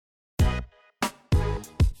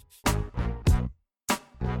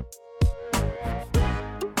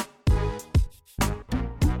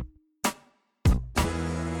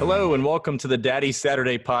Hello and welcome to the Daddy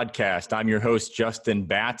Saturday podcast. I'm your host, Justin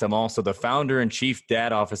Batt. I'm also the founder and chief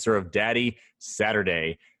dad officer of Daddy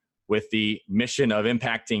Saturday, with the mission of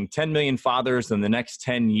impacting 10 million fathers in the next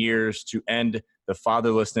 10 years to end the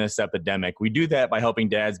fatherlessness epidemic. We do that by helping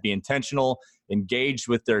dads be intentional, engaged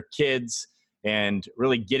with their kids, and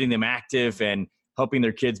really getting them active and helping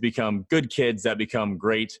their kids become good kids that become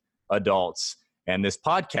great adults. And this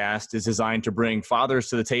podcast is designed to bring fathers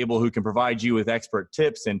to the table who can provide you with expert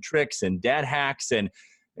tips and tricks and dad hacks and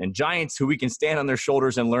giants who we can stand on their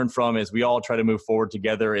shoulders and learn from as we all try to move forward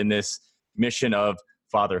together in this mission of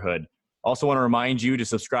fatherhood. Also want to remind you to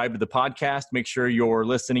subscribe to the podcast. Make sure you're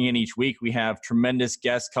listening in each week. We have tremendous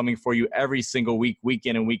guests coming for you every single week, week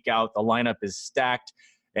in and week out. The lineup is stacked,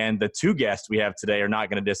 and the two guests we have today are not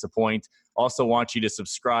going to disappoint. Also want you to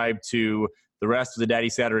subscribe to the rest of the Daddy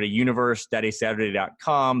Saturday universe,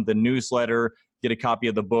 daddysaturday.com, the newsletter, get a copy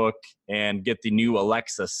of the book, and get the new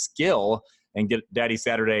Alexa skill and get Daddy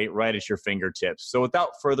Saturday right at your fingertips. So without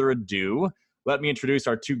further ado, let me introduce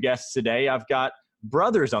our two guests today. I've got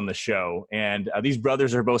brothers on the show, and these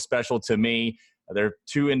brothers are both special to me. They're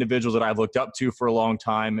two individuals that I've looked up to for a long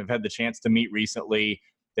time. I've had the chance to meet recently.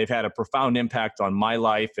 They've had a profound impact on my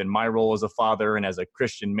life and my role as a father and as a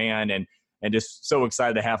Christian man, and just so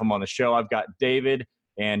excited to have them on the show. I've got David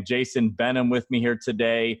and Jason Benham with me here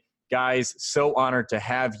today. Guys, so honored to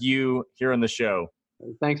have you here on the show.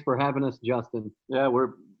 Thanks for having us, Justin. Yeah,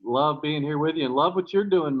 love being here with you and love what you're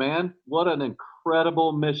doing, man. What an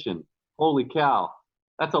incredible mission. Holy cow.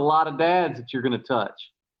 That's a lot of dads that you're going to touch.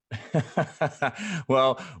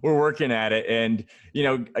 Well, we're working at it. And, you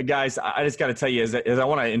know, guys, I just got to tell you, as I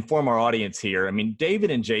want to inform our audience here, I mean,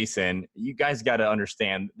 David and Jason, you guys got to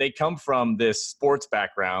understand, they come from this sports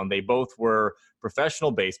background. They both were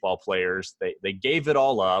professional baseball players. They gave it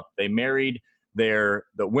all up. They married the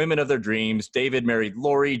women of their dreams. David married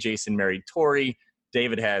Lori. Jason married Tori.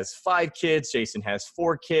 David has 5 kids. Jason has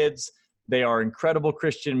 4 kids. They are incredible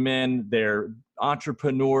Christian men. They're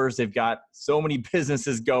entrepreneurs. They've got so many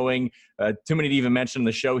businesses going, too many to even mention on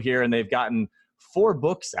the show here. And they've gotten 4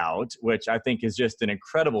 books out, which I think is just an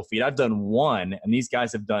incredible feat. I've done 1, and these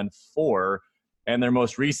guys have done 4. And their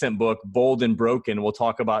most recent book, Bold and Broken, we'll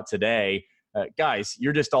talk about today. Guys,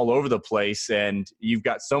 you're just all over the place, and you've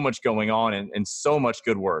got so much going on and so much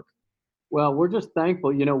good work. Well, we're just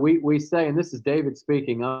thankful. You know, we say, and this is David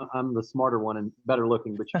speaking, I'm the smarter one and better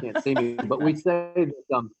looking, but you can't see me. But we say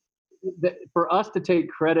that for us to take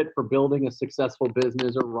credit for building a successful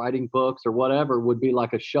business or writing books or whatever would be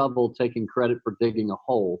like a shovel taking credit for digging a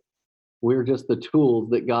hole. We're just the tools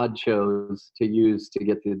that God chose to use to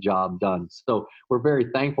get the job done. So we're very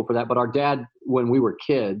thankful for that. But our dad, when we were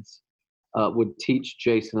kids, would teach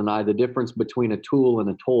Jason and I the difference between a tool and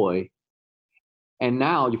a toy. And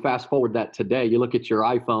now you fast forward that today, you look at your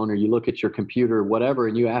iPhone or you look at your computer or whatever,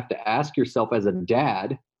 and you have to ask yourself as a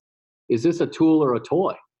dad, is this a tool or a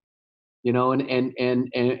toy? You know, and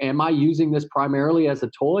am I using this primarily as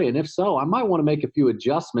a toy? And if so, I might want to make a few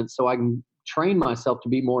adjustments so I can train myself to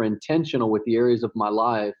be more intentional with the areas of my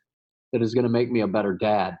life that is going to make me a better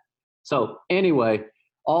dad. So anyway,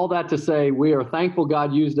 all that to say, we are thankful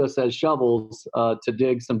God used us as shovels to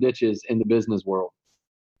dig some ditches in the business world.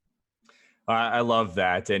 I love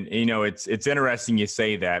that. And, you know, it's interesting you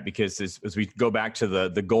say that, because as we go back to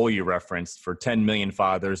the goal you referenced for 10 million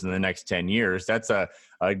fathers in the next 10 years, that's a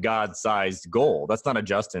God-sized goal. That's not a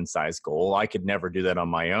Justin-sized goal. I could never do that on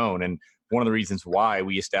my own. And one of the reasons why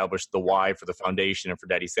we established the why for the foundation and for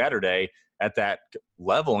Daddy Saturday at that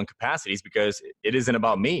level and capacity is because it isn't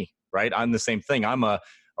about me, right? I'm the same thing. I'm a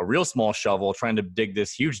real small shovel trying to dig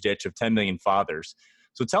this huge ditch of 10 million fathers.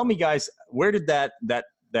 So tell me, guys, where did that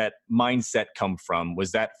mindset come from?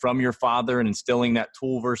 Was that from your father and instilling that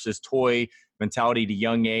tool versus toy mentality at a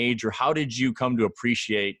young age? Or how did you come to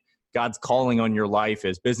appreciate God's calling on your life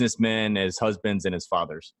as businessmen, as husbands, and as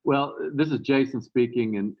fathers? Well, this is Jason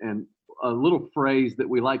speaking, and a little phrase that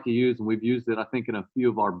we like to use, and we've used it, I think, in a few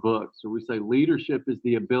of our books. So we say leadership is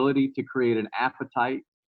the ability to create an appetite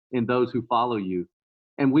in those who follow you.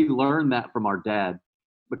 And we learned that from our dad.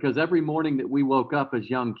 Because every morning that we woke up as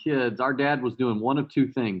young kids, our dad was doing one of 2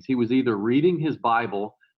 things. He was either reading his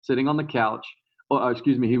Bible sitting on the couch,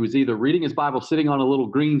 he was either reading his Bible sitting on a little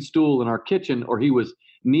green stool in our kitchen, or he was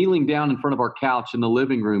kneeling down in front of our couch in the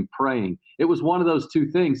living room praying. It was one of those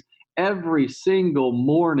 2 things. Every single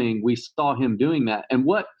morning we saw him doing that. And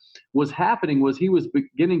what was happening was he was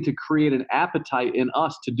beginning to create an appetite in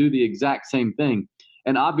us to do the exact same thing.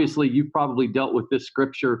 And obviously you've probably dealt with this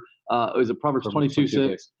scripture. Is it Proverbs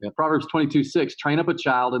 22:6? Yep. Proverbs 22:6, train up a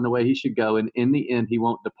child in the way he should go, and in the end he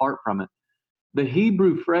won't depart from it. The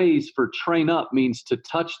Hebrew phrase for train up means to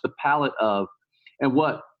touch the palate of. And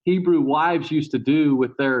what Hebrew wives used to do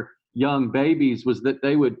with their young babies was that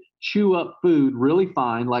they would chew up food really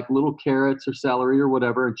fine, like little carrots or celery or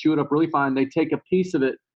whatever, and chew it up really fine. They'd take a piece of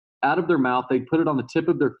it out of their mouth, they'd put it on the tip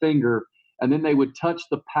of their finger, and then they would touch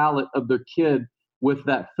the palate of their kid with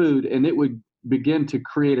that food, and it would begin to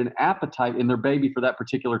create an appetite in their baby for that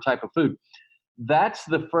particular type of food. That's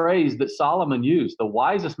the phrase that Solomon used, the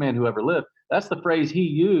wisest man who ever lived. That's the phrase he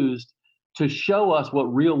used to show us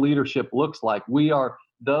what real leadership looks like. We are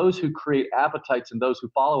those who create appetites and those who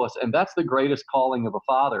follow us. And that's the greatest calling of a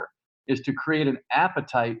father, is to create an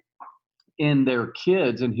appetite in their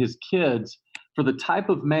kids and his kids for the type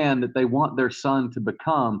of man that they want their son to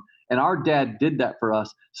become. And our dad did that for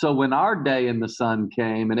us. So when our day in the sun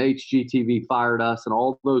came and HGTV fired us and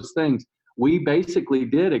all those things, we basically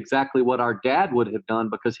did exactly what our dad would have done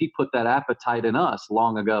because he put that appetite in us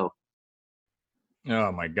long ago.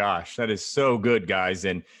 Oh my gosh, that is so good, guys.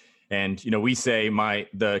 And you know, we say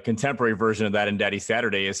the contemporary version of that in Daddy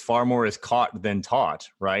Saturday is far more is caught than taught,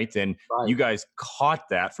 right? And Right. You guys caught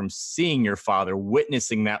that from seeing your father,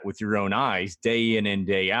 witnessing that with your own eyes, day in and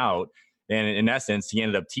day out. And in essence, he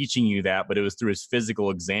ended up teaching you that, but it was through his physical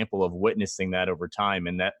example of witnessing that over time.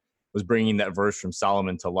 And that was bringing that verse from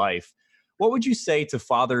Solomon to life. What would you say to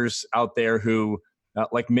fathers out there who,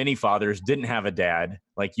 like many fathers, didn't have a dad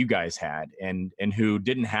like you guys had, and who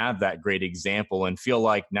didn't have that great example and feel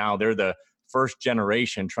like now they're the first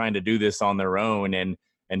generation trying to do this on their own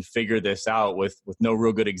and figure this out with no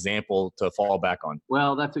real good example to fall back on?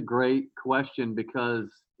 Well, that's a great question, because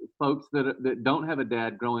folks that don't have a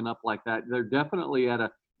dad growing up like that, they're definitely at a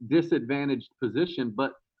disadvantaged position,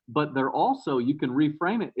 but they're also, you can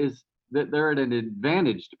reframe it, is that they're at an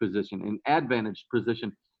advantaged position, an advantaged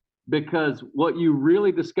position, because what you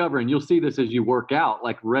really discover, and you'll see this as you work out,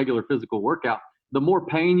 like regular physical workout, the more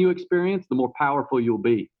pain you experience, the more powerful you'll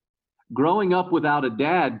be. Growing up without a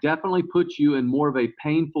dad definitely puts you in more of a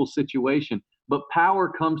painful situation, but power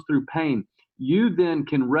comes through pain. You then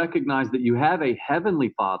can recognize that you have a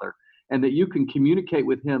heavenly father and that you can communicate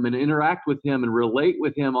with him and interact with him and relate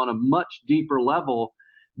with him on a much deeper level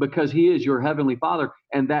because he is your heavenly father.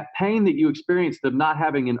 And that pain that you experienced of not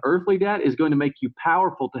having an earthly dad is going to make you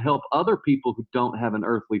powerful to help other people who don't have an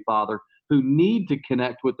earthly father, who need to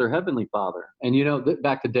connect with their heavenly father. And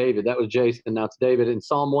back to David, that was Jason, now it's David. In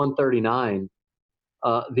Psalm 139,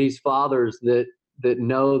 these fathers that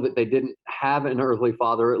know that they didn't have an earthly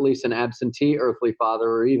father, or at least an absentee earthly father,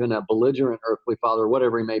 or even a belligerent earthly father,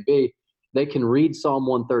 whatever he may be, they can read Psalm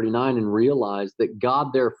 139 and realize that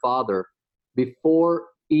God, their father, before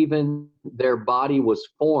even their body was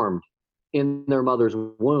formed in their mother's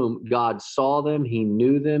womb, God saw them, he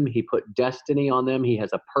knew them, he put destiny on them, he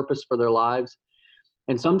has a purpose for their lives.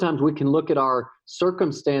 And sometimes we can look at our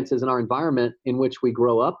circumstances and our environment in which we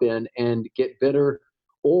grow up in and get bitter,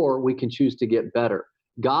 or we can choose to get better.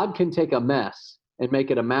 God can take a mess and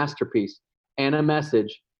make it a masterpiece and a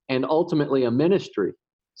message and ultimately a ministry.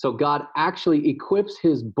 So God actually equips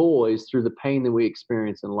his boys through the pain that we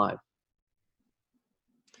experience in life.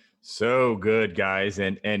 So good, guys.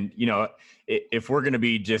 And you know, if we're going to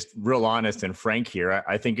be just real honest and frank here,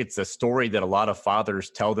 I think it's a story that a lot of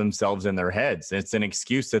fathers tell themselves in their heads. It's an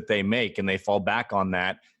excuse that they make, and they fall back on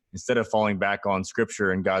that instead of falling back on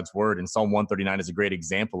scripture and God's word. And Psalm 139 is a great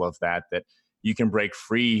example of that you can break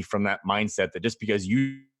free from that mindset that just because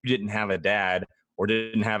you didn't have a dad or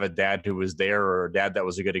didn't have a dad who was there, or a dad that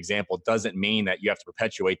was a good example, doesn't mean that you have to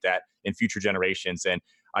perpetuate that in future generations. And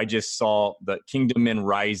I just saw the Kingdom Men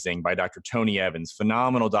Rising by Dr. Tony Evans,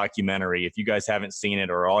 phenomenal documentary. If you guys haven't seen it,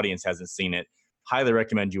 or our audience hasn't seen it, highly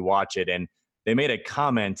recommend you watch it. And they made a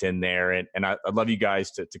comment in there, and I'd love you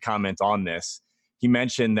guys to comment on this. He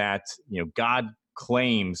mentioned that, God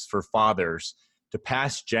claims for fathers to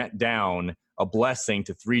pass down a blessing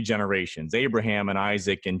to 3 generations, Abraham and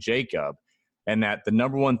Isaac and Jacob. And that the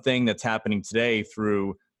number one thing that's happening today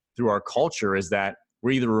through our culture is that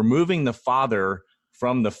we're either removing the father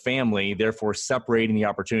from the family, therefore separating the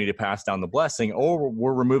opportunity to pass down the blessing, or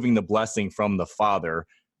we're removing the blessing from the father,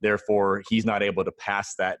 therefore he's not able to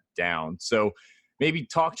pass that down. So maybe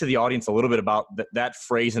talk to the audience a little bit about that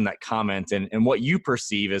phrase and that comment, and what you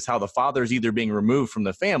perceive as how the father is either being removed from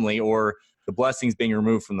the family or the blessings being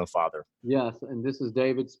removed from the father. Yes, and this is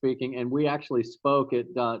David speaking, and we actually spoke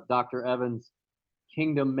at Dr. Evans'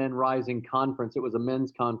 Kingdom Men Rising conference. It was a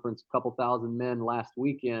men's conference, a couple thousand men last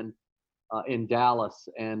weekend in Dallas,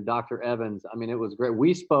 and Dr. Evans, it was great.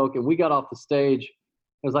 We spoke, and we got off the stage.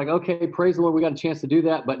 It was like, okay, praise the Lord, we got a chance to do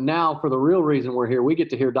that, but now for the real reason we're here, we get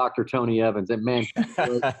to hear Dr. Tony Evans, and man, he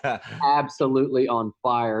was absolutely on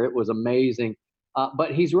fire. It was amazing.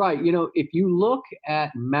 But he's right. You know, if you look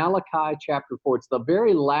at Malachi chapter 4, it's the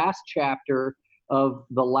very last chapter of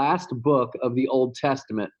the last book of the Old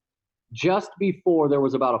Testament. Just before, there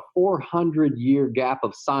was about a 400-year gap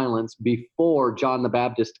of silence before John the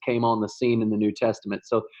Baptist came on the scene in the New Testament.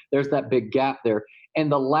 So there's that big gap there.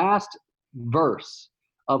 And the last verse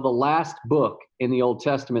of the last book in the Old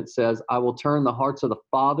Testament says, I will turn the hearts of the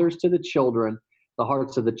fathers to the children, the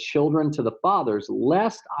hearts of the children to the fathers,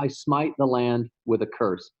 lest I smite the land with a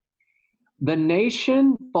curse. The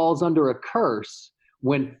nation falls under a curse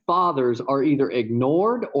when fathers are either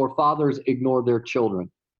ignored or fathers ignore their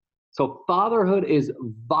children. So fatherhood is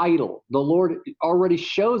vital. The Lord already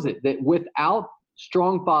shows it that without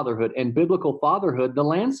strong fatherhood and biblical fatherhood, the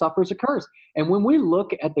land suffers a curse. And when we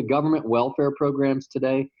look at the government welfare programs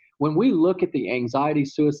today, when we look at the anxiety,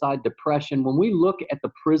 suicide, depression, when we look at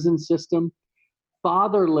the prison system,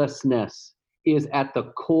 fatherlessness is at the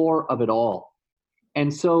core of it all.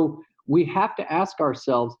 And so we have to ask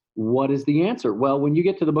ourselves, what is the answer? Well, when you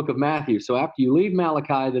get to the book of Matthew, so after you leave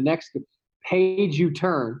Malachi, the next page you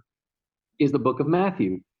turn is the book of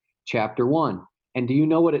Matthew, chapter 1. And do you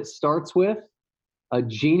know what it starts with? A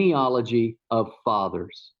genealogy of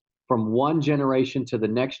fathers from one generation to the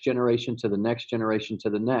next generation to the next generation to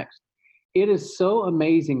the next. It is so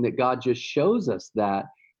amazing that God just shows us that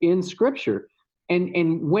in Scripture.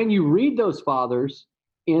 And when you read those fathers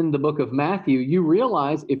in the book of Matthew, you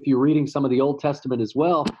realize, if you're reading some of the Old Testament as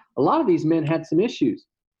well, a lot of these men had some issues.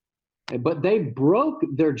 But they broke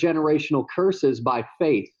their generational curses by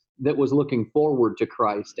faith that was looking forward to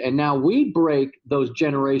Christ. And now we break those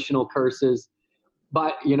generational curses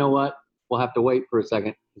by, you know what? We'll have to wait for a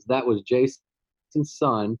second, because that was Jason's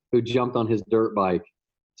son who jumped on his dirt bike.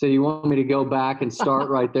 So you want me to go back and start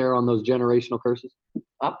right there on those generational curses?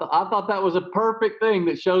 I thought that was a perfect thing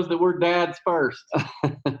that shows that we're dads first.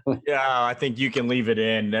 Yeah, I think you can leave it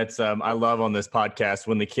in. That's I love on this podcast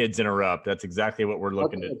when the kids interrupt. That's exactly what we're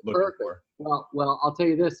looking for. Well, I'll tell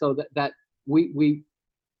you this. So that we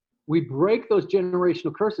break those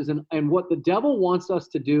generational curses, and what the devil wants us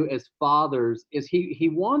to do as fathers is he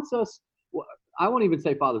wants us. I won't even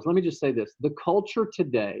say fathers. Let me just say this: the culture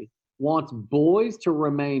today wants boys to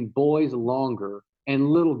remain boys longer and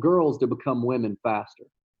little girls to become women faster.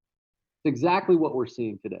 It's exactly what we're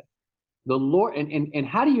seeing today. The Lord, and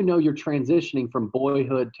how do you know you're transitioning from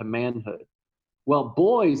boyhood to manhood? Well,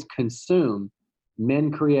 boys consume,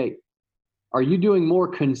 men create. Are you doing more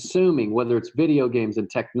consuming, whether it's video games and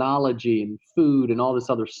technology and food and all this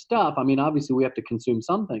other stuff? I mean, obviously we have to consume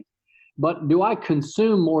something, but do I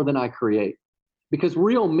consume more than I create? Because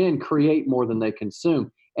real men create more than they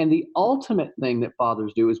consume. And the ultimate thing that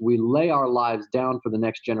fathers do is we lay our lives down for the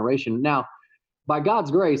next generation. Now, by God's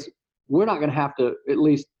grace, we're not going to have to, at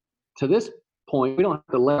least to this point, we don't have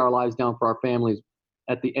to lay our lives down for our families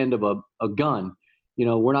at the end of a gun. You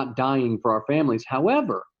know, we're not dying for our families.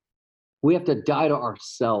 However, we have to die to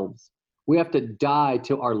ourselves. We have to die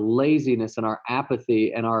to our laziness and our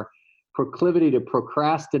apathy and our proclivity to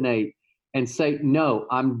procrastinate and say, no,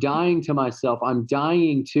 I'm dying to myself. I'm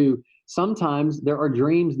dying to, sometimes there are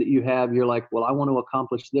dreams that you have. You're like, well, I want to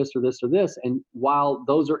accomplish this or this or this. And while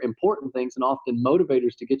those are important things and often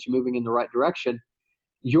motivators to get you moving in the right direction,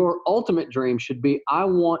 your ultimate dream should be, I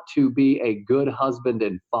want to be a good husband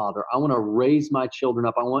and father. I want to raise my children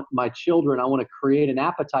up. I want to create an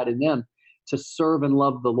appetite in them to serve and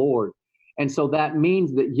love the Lord. And so that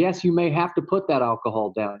means that, yes, you may have to put that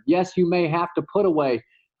alcohol down. Yes, you may have to put away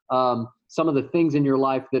some of the things in your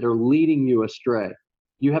life that are leading you astray.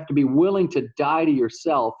 You have to be willing to die to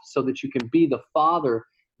yourself so that you can be the father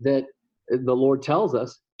that the Lord tells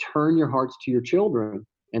us, turn your hearts to your children.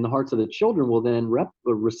 And the hearts of the children will then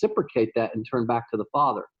reciprocate that and turn back to the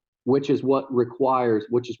Father, which is what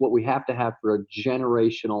we have to have for a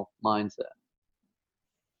generational mindset.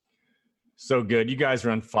 So good. You guys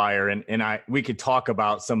are on fire. And we could talk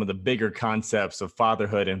about some of the bigger concepts of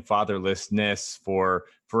fatherhood and fatherlessness for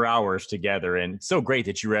hours together. And it's so great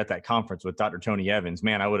that you were at that conference with Dr. Tony Evans.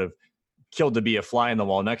 Man, I would have killed to be a fly in the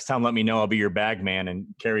wall. Next time, let me know. I'll be your bag man and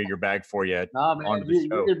carry your bag for you. Oh, man, you're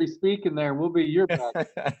going to be speaking there. We'll be your bag.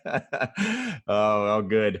 Oh,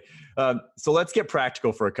 good. So let's get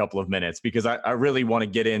practical for a couple of minutes, because I really want to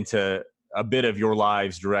get into a bit of your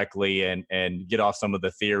lives directly and get off some of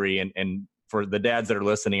the theory. And for the dads that are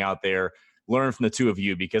listening out there, learn from the two of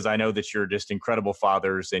you, because I know that you're just incredible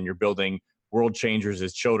fathers and you're building world changers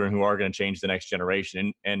as children who are going to change the next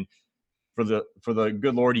generation. And for the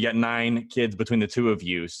good Lord, you got 9 kids between the two of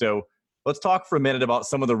you. So let's talk for a minute about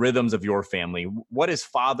some of the rhythms of your family. What as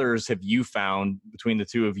fathers have you found between the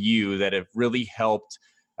two of you that have really helped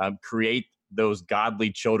create those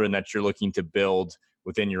godly children that you're looking to build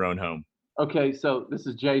within your own home? Okay, so this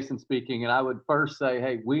is Jason speaking, and I would first say,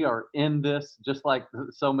 hey, we are in this just like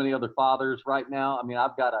so many other fathers right now. I mean,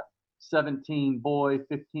 I've got a 17 boy,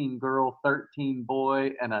 15 girl, 13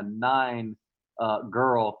 boy, and a 9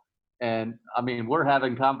 girl. And I mean, we're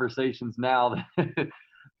having conversations now that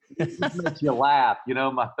it just makes you laugh. You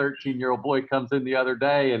know, my 13-year-old boy comes in the other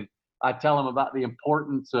day, and I tell him about the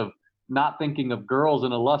importance of not thinking of girls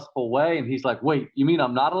in a lustful way. And he's like, wait, you mean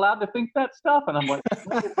I'm not allowed to think that stuff? And I'm like,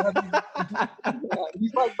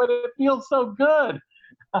 he's like, but it feels so good.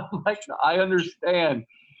 I'm like, I understand.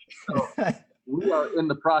 So we are in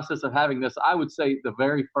the process of having this. I would say the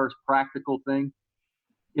very first practical thing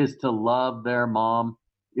is to love their mom,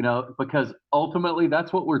 you know, because ultimately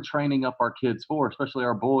that's what we're training up our kids for, especially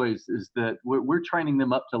our boys, is that we're training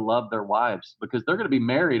them up to love their wives, because they're going to be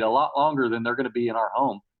married a lot longer than they're going to be in our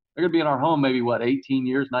home. They're going to be in our home maybe, 18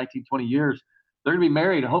 years, 19, 20 years. They're going to be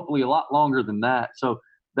married hopefully a lot longer than that. So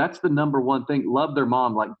that's the number one thing. Love their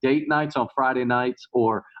mom, like date nights on Friday nights,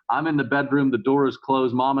 or I'm in the bedroom, the door is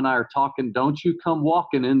closed, mom and I are talking, don't you come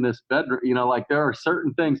walking in this bedroom. You know, like there are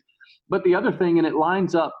certain things. But the other thing, and it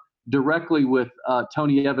lines up directly with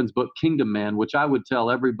Tony Evans' book, Kingdom Man, which I would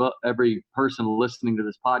tell every person listening to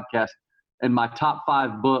this podcast, and my top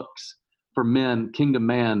 5 books for men, Kingdom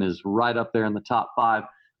Man is right up there in the top 5.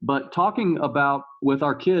 But talking about with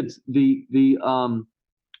our kids, the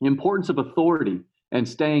importance of authority and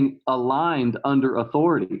staying aligned under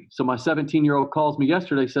authority. So my 17-year-old calls me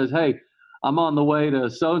yesterday, says, hey, I'm on the way to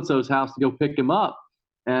so-and-so's house to go pick him up.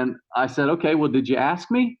 And I said, okay, well, did you ask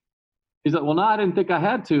me? He's like, well, no, I didn't think I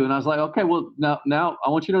had to. And I was like, okay, well, now I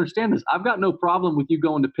want you to understand this. I've got no problem with you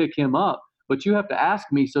going to pick him up, but you have to ask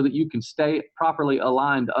me so that you can stay properly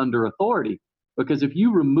aligned under authority. Because if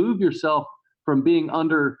you remove yourself from being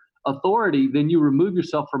under authority, then you remove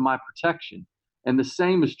yourself from my protection. And the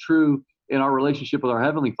same is true in our relationship with our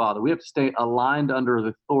Heavenly Father. We have to stay aligned under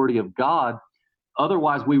the authority of God.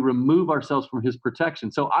 Otherwise, we remove ourselves from his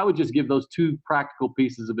protection. So I would just give those 2 practical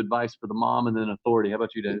pieces of advice for the mom and then authority. How about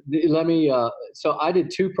you, Dave? Let me, so I did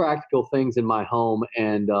 2 practical things in my home.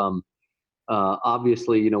 And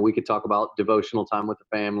obviously, you know, we could talk about devotional time with the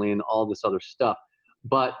family and all this other stuff.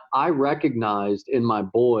 But I recognized in my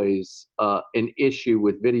boys an issue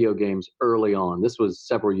with video games early on. This was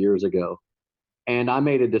several years ago. And I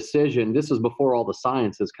made a decision. This was before all the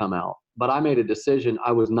science has come out. But I made a decision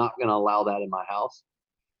I was not going to allow that in my house.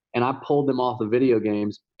 And I pulled them off the video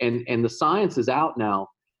games. And the science is out now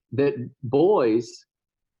that boys,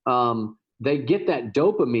 they get that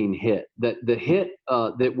dopamine hit, that the hit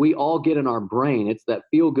that we all get in our brain. It's that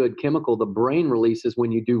feel-good chemical the brain releases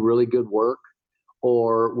when you do really good work,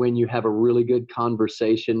 or when you have a really good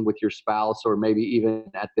conversation with your spouse, or maybe even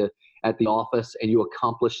at the office and you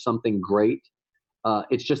accomplish something great.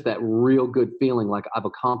 It's just that real good feeling like I've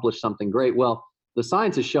accomplished something great. Well, the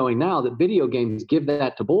science is showing now that video games give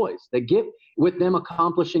that to boys. They give with them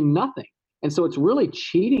accomplishing nothing. And so it's really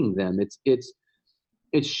cheating them. It's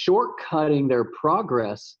shortcutting their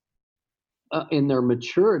progress in their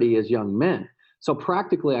maturity as young men. So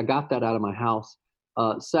practically, I got that out of my house.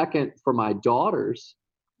 Second, for my daughters,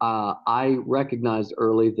 I recognized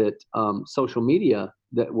early that social media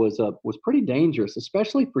that was pretty dangerous,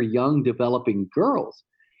 especially for young developing girls.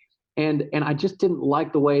 And I just didn't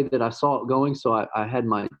like the way that I saw it going. So I had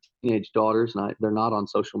my teenage daughters, and they're not on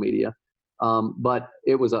social media. But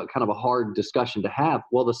it was a kind of a hard discussion to have.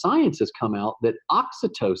 Well, the science has come out that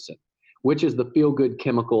oxytocin, which is the feel-good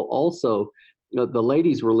chemical, also, you know, the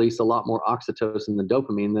ladies release a lot more oxytocin than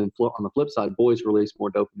dopamine. Then on the flip side, boys release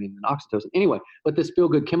more dopamine than oxytocin. Anyway, but this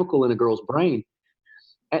feel-good chemical in a girl's brain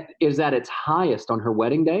is at its highest on her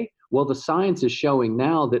wedding day. Well, the science is showing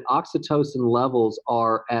now that oxytocin levels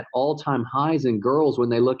are at all-time highs in girls when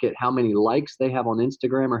they look at how many likes they have on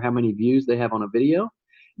Instagram or how many views they have on a video.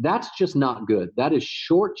 That's just not good. That is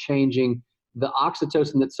shortchanging the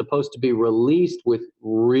oxytocin that's supposed to be released with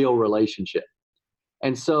real relationship.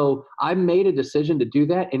 And so I made a decision to do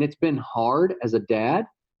that, and it's been hard as a dad,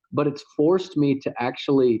 but it's forced me to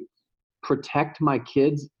actually protect my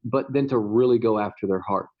kids, but then to really go after their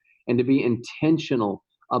heart and to be intentional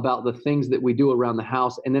about the things that we do around the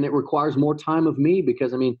house. And then it requires more time of me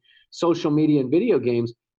because, I mean, social media and video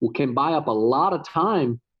games can buy up a lot of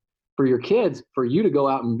time for your kids, for you to go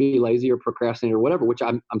out and be lazy or procrastinate or whatever, which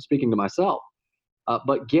I'm speaking to myself.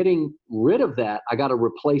 But getting rid of that, I got to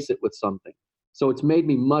replace it with something. So it's made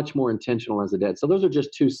me much more intentional as a dad. So those are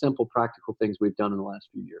just 2 simple, practical things we've done in the last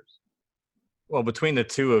few years. Well, between the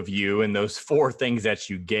 2 of you and those 4 things that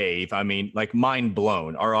you gave, I mean, like mind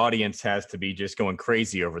blown. Our audience has to be just going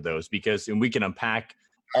crazy over those, because and we can unpack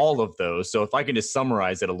all of those. So if I can just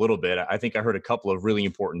summarize it a little bit, I think I heard a couple of really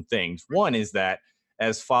important things. One is that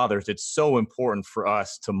as fathers, it's so important for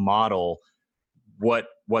us to model what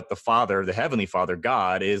the Father, the Heavenly Father,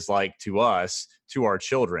 God, is like to us, to our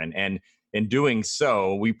children. And in doing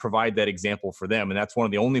so, we provide that example for them. And that's one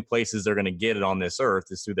of the only places they're going to get it on this earth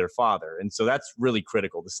is through their father. And so that's really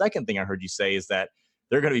critical. The second thing I heard you say is that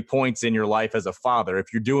there are going to be points in your life as a father,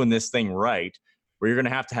 if you're doing this thing right, where you're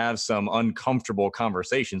going to have some uncomfortable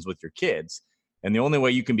conversations with your kids. And the only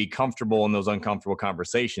way you can be comfortable in those uncomfortable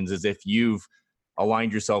conversations is if you've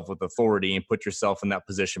aligned yourself with authority and put yourself in that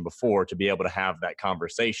position before to be able to have that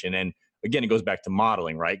conversation. And again, it goes back to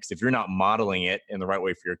modeling, right? Because if you're not modeling it in the right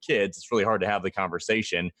way for your kids, it's really hard to have the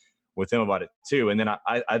conversation with them about it too. And then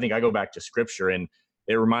I think I go back to scripture, and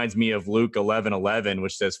it reminds me of Luke 11:11,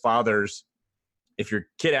 which says, fathers, if your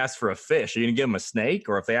kid asks for a fish, are you going to give them a snake?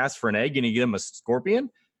 Or if they ask for an egg, you're going to give them a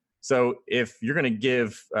scorpion? So if you're going to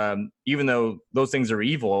give, even though those things are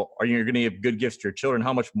evil, are you going to give good gifts to your children?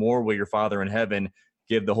 How much more will your Father in heaven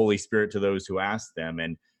give the Holy Spirit to those who ask them?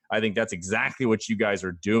 And I think that's exactly what you guys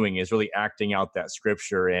are doing, is really acting out that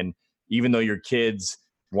scripture. And even though your kids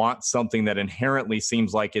want something that inherently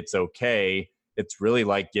seems like it's okay, it's really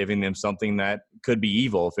like giving them something that could be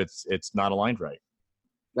evil if it's not aligned right.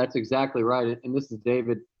 That's exactly right. And this is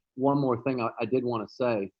David. One more thing I did want to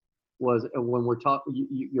say was when we're talking,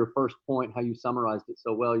 your first point, how you summarized it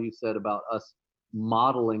so well, you said about us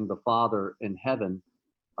modeling the Father in heaven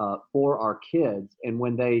for our kids. And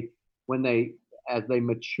when they, as they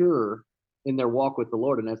mature in their walk with the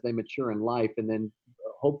Lord, and as they mature in life, and then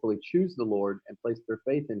hopefully choose the Lord and place their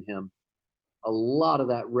faith in him, a lot of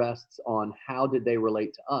that rests on how did they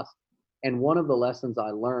relate to us. And one of the lessons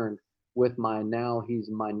I learned with he's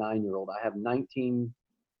my 9-year-old. I have 19,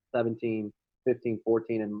 17, 15,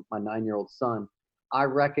 14, and my 9-year-old son. I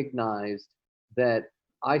recognized that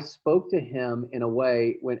I spoke to him in a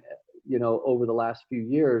way when, over the last few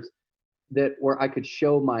years, that where I could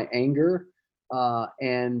show my anger,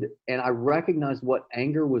 and I recognized what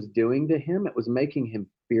anger was doing to him. It was making him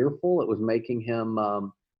fearful. It was making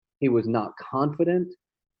him, he was not confident.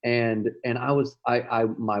 And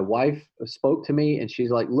my wife spoke to me, and she's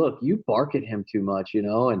like, look, you bark at him too much, and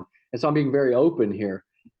so I'm being very open here.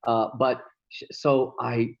 So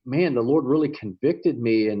the Lord really convicted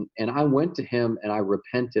me, and I went to him and I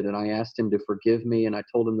repented, and I asked him to forgive me, and I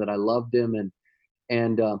told him that I loved him.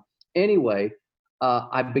 Anyway,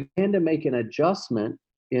 I began to make an adjustment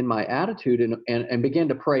in my attitude and began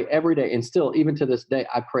to pray every day. And still, even to this day,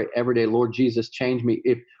 I pray every day, Lord Jesus, change me.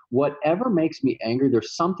 If whatever makes me angry,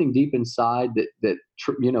 there's something deep inside that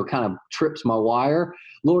kind of trips my wire.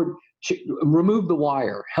 Lord, remove the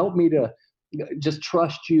wire. Help me to just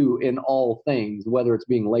trust you in all things, whether it's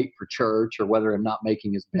being late for church or whether I'm not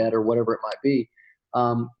making his bed or whatever it might be.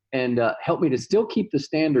 And help me to still keep the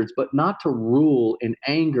standards, but not to rule in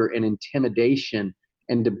anger and intimidation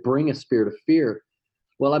and to bring a spirit of fear.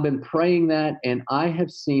 Well, I've been praying that, and I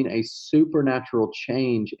have seen a supernatural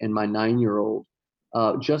change in my 9-year-old,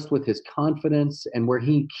 just with his confidence and where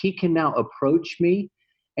he can now approach me.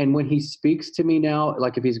 And when he speaks to me now,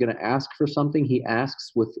 like if he's going to ask for something, he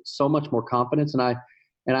asks with so much more confidence. And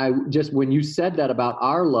I just, when you said that about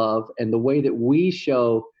our love and the way that we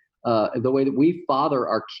show, the way that we father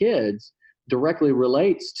our kids directly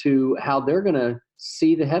relates to how they're going to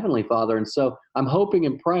see the Heavenly Father. And so I'm hoping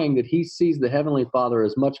and praying that he sees the Heavenly Father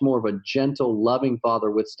as much more of a gentle, loving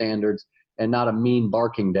father with standards and not a mean,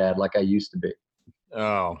 barking dad like I used to be.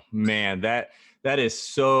 Oh, man, that is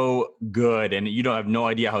so good. And you don't have no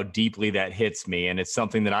idea how deeply that hits me. And it's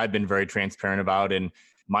something that I've been very transparent about in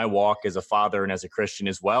my walk as a father and as a Christian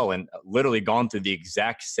as well, and literally gone through the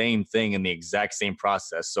exact same thing in the exact same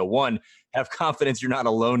process. So one, have confidence you're not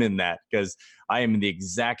alone in that, because I am the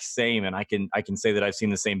exact same, and I can say that I've seen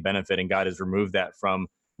the same benefit, and God has removed that from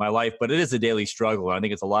my life. But it is a daily struggle. And I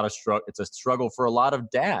think it's a struggle for a lot of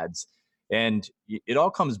dads. And it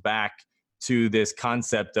all comes back to this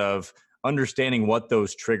concept of understanding what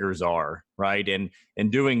those triggers are, right? And in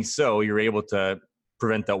doing so, you're able to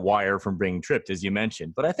prevent that wire from being tripped, as you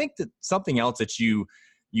mentioned. But I think that something else that you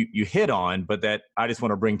hit on, but that I just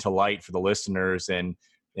want to bring to light for the listeners, and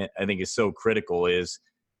I think is so critical, is,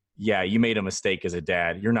 yeah, you made a mistake as a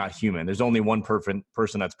dad. You're not human. There's only one perfect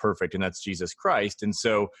person that's perfect, and that's Jesus Christ. And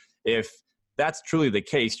so if that's truly the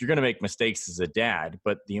case, you're going to make mistakes as a dad.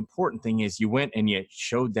 But the important thing is you went and you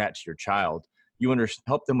showed that to your child. You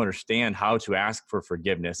helped them understand how to ask for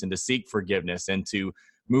forgiveness and to seek forgiveness and to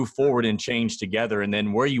move forward and change together. And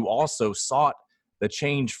then where you also sought the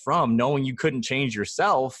change from, knowing you couldn't change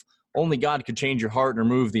yourself, only God could change your heart and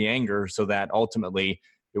remove the anger so that ultimately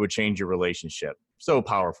it would change your relationship. so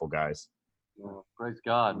powerful, guys. Well, praise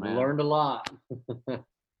God, man. Learned a lot.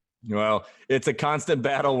 Well, it's a constant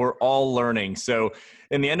battle. We're all learning. So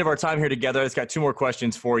in the end of our time here together, I just got two more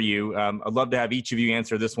questions for you. I'd love to have each of you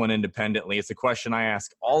answer this one independently. It's a question I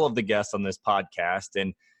ask all of the guests on this podcast.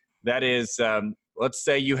 And that is, let's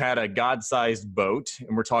say you had a God-sized boat,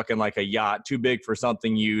 and we're talking like a yacht, too big for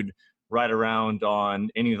something you'd ride around on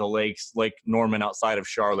any of the lakes, Lake Norman outside of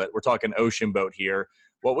Charlotte. We're talking ocean boat here.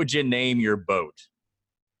 What would you name your boat?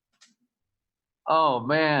 Oh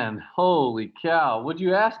man, holy cow! What'd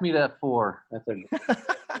you ask me that for? That's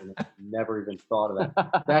never even thought of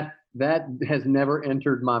that. That has never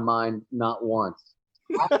entered my mind, not once.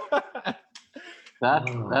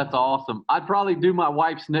 That's awesome. I'd probably do my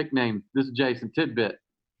wife's nickname. This is Jason Tidbit.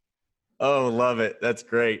 Oh, love it. That's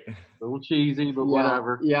great. A little cheesy, but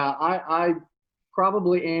whatever. Yeah, I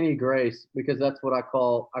probably Annie Grace, because that's what I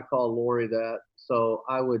call Lori that. So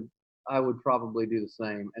I would probably do the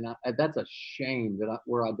same. And that's a shame that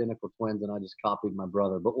we're identical twins and I just copied my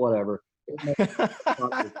brother, but whatever.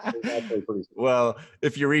 Well,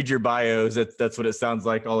 if you read your bios, that's what it sounds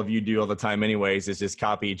like all of you do all the time anyways, is just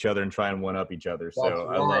copy each other and try and one up each other. So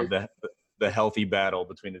right. I love the healthy battle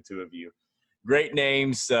between the two of you. Great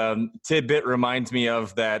names. Tidbit reminds me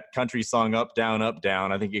of that country song, Up, Down, Up,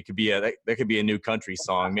 Down. I think it could be that could be a new country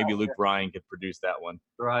song. Maybe Luke Bryan could produce that one.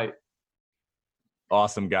 Right.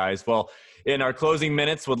 Awesome, guys. Well, in our closing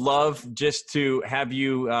minutes, would love just to have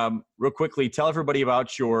you real quickly tell everybody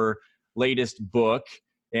about your latest book,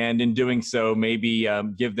 and in doing so, maybe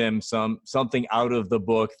give them something out of the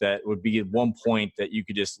book that would be one point that you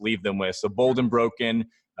could just leave them with. So Bold and Broken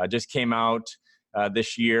just came out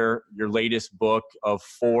this year, your latest book of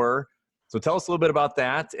 4. So tell us a little bit about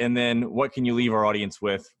that, and then what can you leave our audience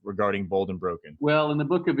with regarding Bold and Broken? Well, in the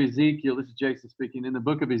book of Ezekiel, this is Jason speaking. In the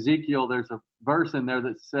book of Ezekiel, there's a verse in there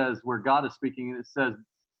that says, where God is speaking, and it says,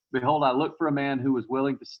 "Behold, I looked for a man who was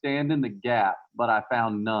willing to stand in the gap, but I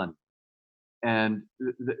found none." And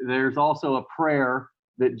there's also a prayer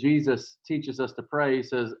that Jesus teaches us to pray. He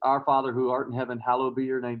says, "Our Father who art in heaven, hallowed be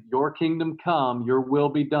your name. Your kingdom come, your will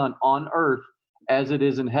be done on earth as it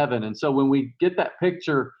is in heaven." And so when we get that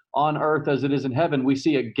picture on earth as it is in heaven, we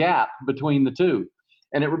see a gap between the two.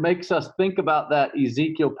 And it makes us think about that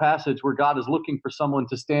Ezekiel passage where God is looking for someone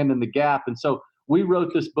to stand in the gap. And so we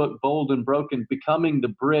wrote this book, Bold and Broken, becoming the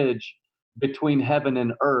bridge between heaven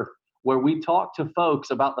and earth, where we talk to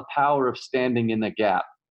folks about the power of standing in the gap.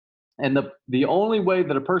 And the only way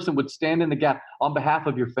that a person would stand in the gap on behalf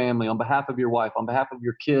of your family, on behalf of your wife, on behalf of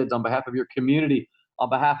your kids, on behalf of your community, on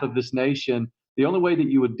behalf of this nation, the only way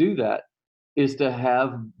that you would do that is to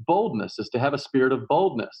have boldness, is to have a spirit of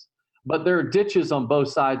boldness. But there are ditches on both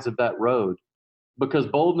sides of that road, because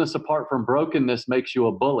boldness apart from brokenness makes you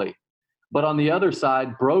a bully. But on the other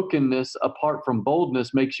side, brokenness apart from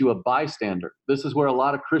boldness makes you a bystander. This is where a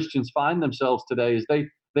lot of Christians find themselves today, is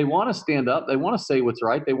they want to stand up, they want to say what's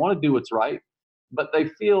right, they want to do what's right, but they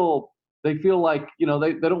feel like, they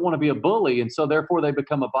don't want to be a bully, and so therefore they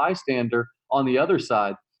become a bystander on the other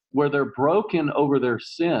side, where they're broken over their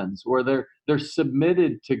sins, where they're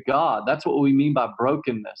submitted to God. That's what we mean by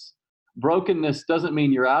brokenness. Brokenness doesn't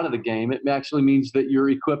mean you're out of the game. It actually means that you're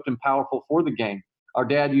equipped and powerful for the game. Our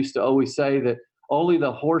dad used to always say that only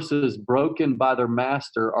the horses broken by their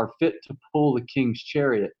master are fit to pull the king's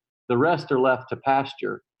chariot. The rest are left to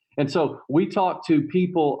pasture. And so we talk to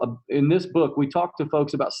people in this book, we talk to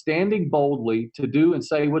folks about standing boldly to do and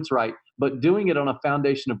say what's right, but doing it on a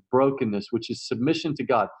foundation of brokenness, which is submission to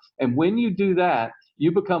God. And when you do that,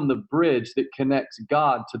 you become the bridge that connects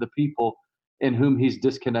God to the people in whom he's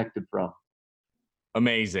disconnected from.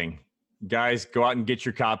 Amazing. Guys, go out and get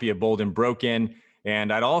your copy of Bold and Broken.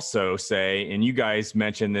 And I'd also say, and you guys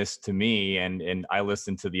mentioned this to me, and I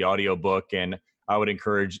listened to the audiobook, and I would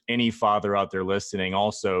encourage any father out there listening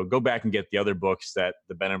also, go back and get the other books that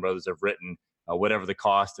the Benham brothers have written, whatever the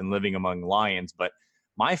cost, and Living Among Lions. But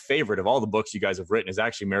my favorite of all the books you guys have written is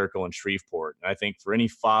actually Miracle in Shreveport. And I think for any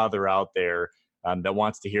father out there that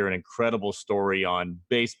wants to hear an incredible story on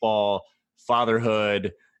baseball,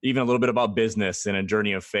 fatherhood, even a little bit about business and a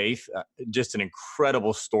journey of faith, just an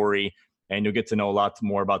incredible story. And you'll get to know a lot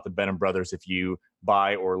more about the Benham brothers if you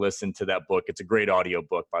buy or listen to that book. It's a great audio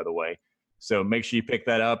book, by the way. So make sure you pick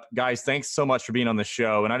that up. Guys, thanks so much for being on the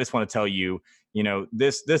show. And I just want to tell you,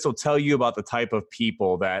 this will tell you about the type of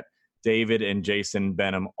people that David and Jason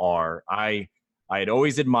Benham are. I had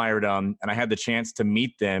always admired them, and I had the chance to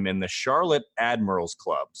meet them in the Charlotte Admirals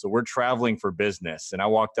Club. So we're traveling for business, and I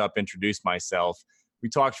walked up, introduced myself. We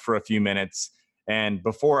talked for a few minutes, and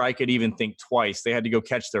before I could even think twice, they had to go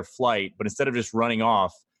catch their flight. But instead of just running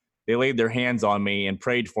off, they laid their hands on me and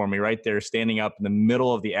prayed for me right there, standing up in the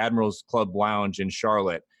middle of the Admirals Club Lounge in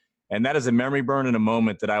Charlotte. And that is a memory burn in a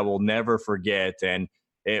moment that I will never forget. And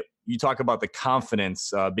you talk about the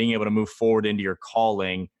confidence, being able to move forward into your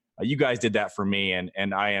calling. You guys did that for me,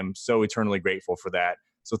 and I am so eternally grateful for that.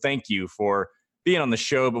 So thank you for being on the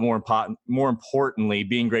show, but more importantly,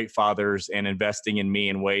 being great fathers and investing in me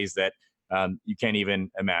in ways that you can't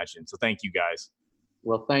even imagine. So thank you guys.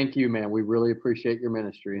 Well, thank you, man. We really appreciate your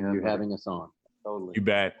ministry and you having us on. Totally. You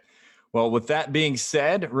bet. Well, with that being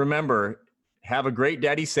said, remember, have a great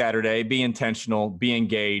Daddy Saturday. Be intentional, be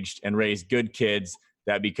engaged, and raise good kids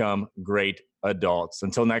that become great adults.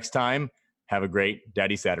 Until next time, have a great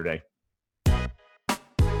Daddy Saturday.